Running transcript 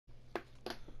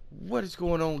What is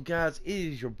going on, guys? It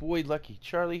is your boy Lucky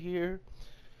Charlie here.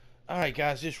 Alright,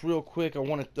 guys, just real quick, I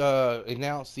want to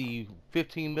announce the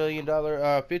 $15 million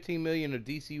of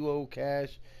Dcuo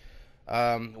cash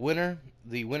winner.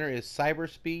 The winner is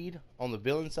Cyberspeed on the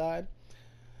villain side.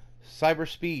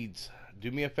 Cyberspeeds,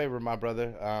 do me a favor, my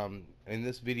brother. In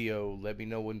this video, let me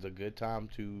know when's a good time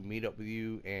to meet up with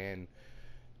you and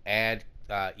add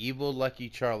Evil Lucky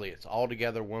Charlie. It's all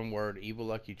together, one word. Evil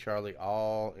Lucky Charlie,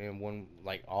 all in one,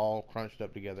 like all crunched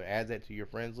up together. Add that to your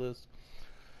friends list,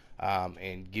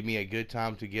 and give me a good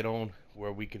time to get on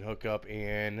where we can hook up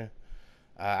and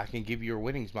I can give you your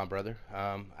winnings, my brother.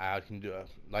 I can do,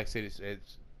 like I said,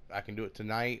 it's I can do it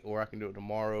tonight or I can do it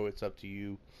tomorrow. It's up to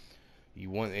you.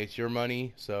 It's your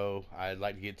money, so I'd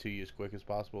like to get to you as quick as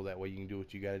possible. That way you can do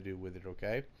what you got to do with it.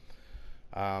 Okay.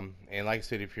 And like I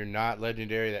said, if you're not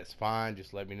legendary, that's fine.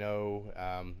 Just let me know.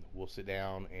 We'll sit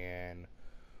down and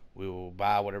we will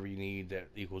buy whatever you need that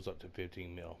equals up to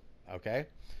 15 mil. Okay.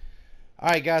 All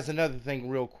right, guys. Another thing,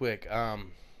 real quick. I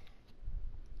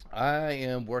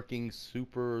am working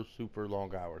super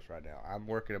long hours right now. I'm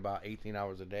working about 18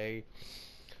 hours a day.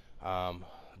 Um,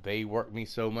 they worked me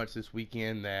so much this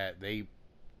weekend that they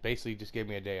basically just gave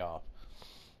me a day off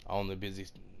on the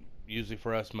busiest. Usually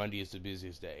for us, Monday is the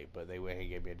busiest day, but they went and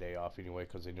gave me a day off anyway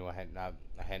because they knew I hadn't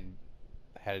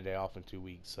had a day off in 2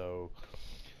 weeks. So,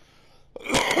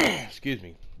 excuse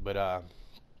me. But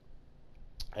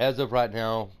as of right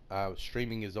now,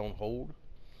 streaming is on hold.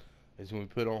 It's when we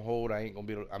put on hold.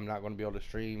 I'm not gonna be able to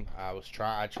stream.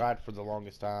 I tried for the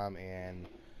longest time, and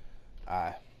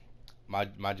I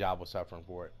my job was suffering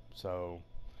for it. So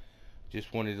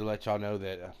just wanted to let y'all know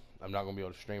that I'm not gonna be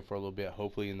able to stream for a little bit.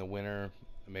 Hopefully in the winter,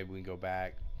 maybe we can go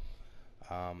back.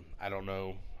 I don't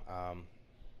know. Um,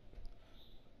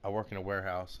 I work in a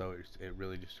warehouse, so it's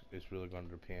really going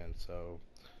to depend. So,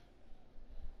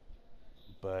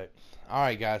 but all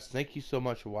right, guys, thank you so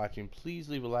much for watching. Please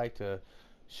leave a like to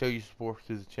show your support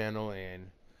to the channel and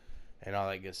all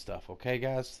that good stuff. Okay,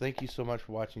 guys, thank you so much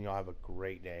for watching. Y'all have a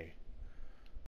great day.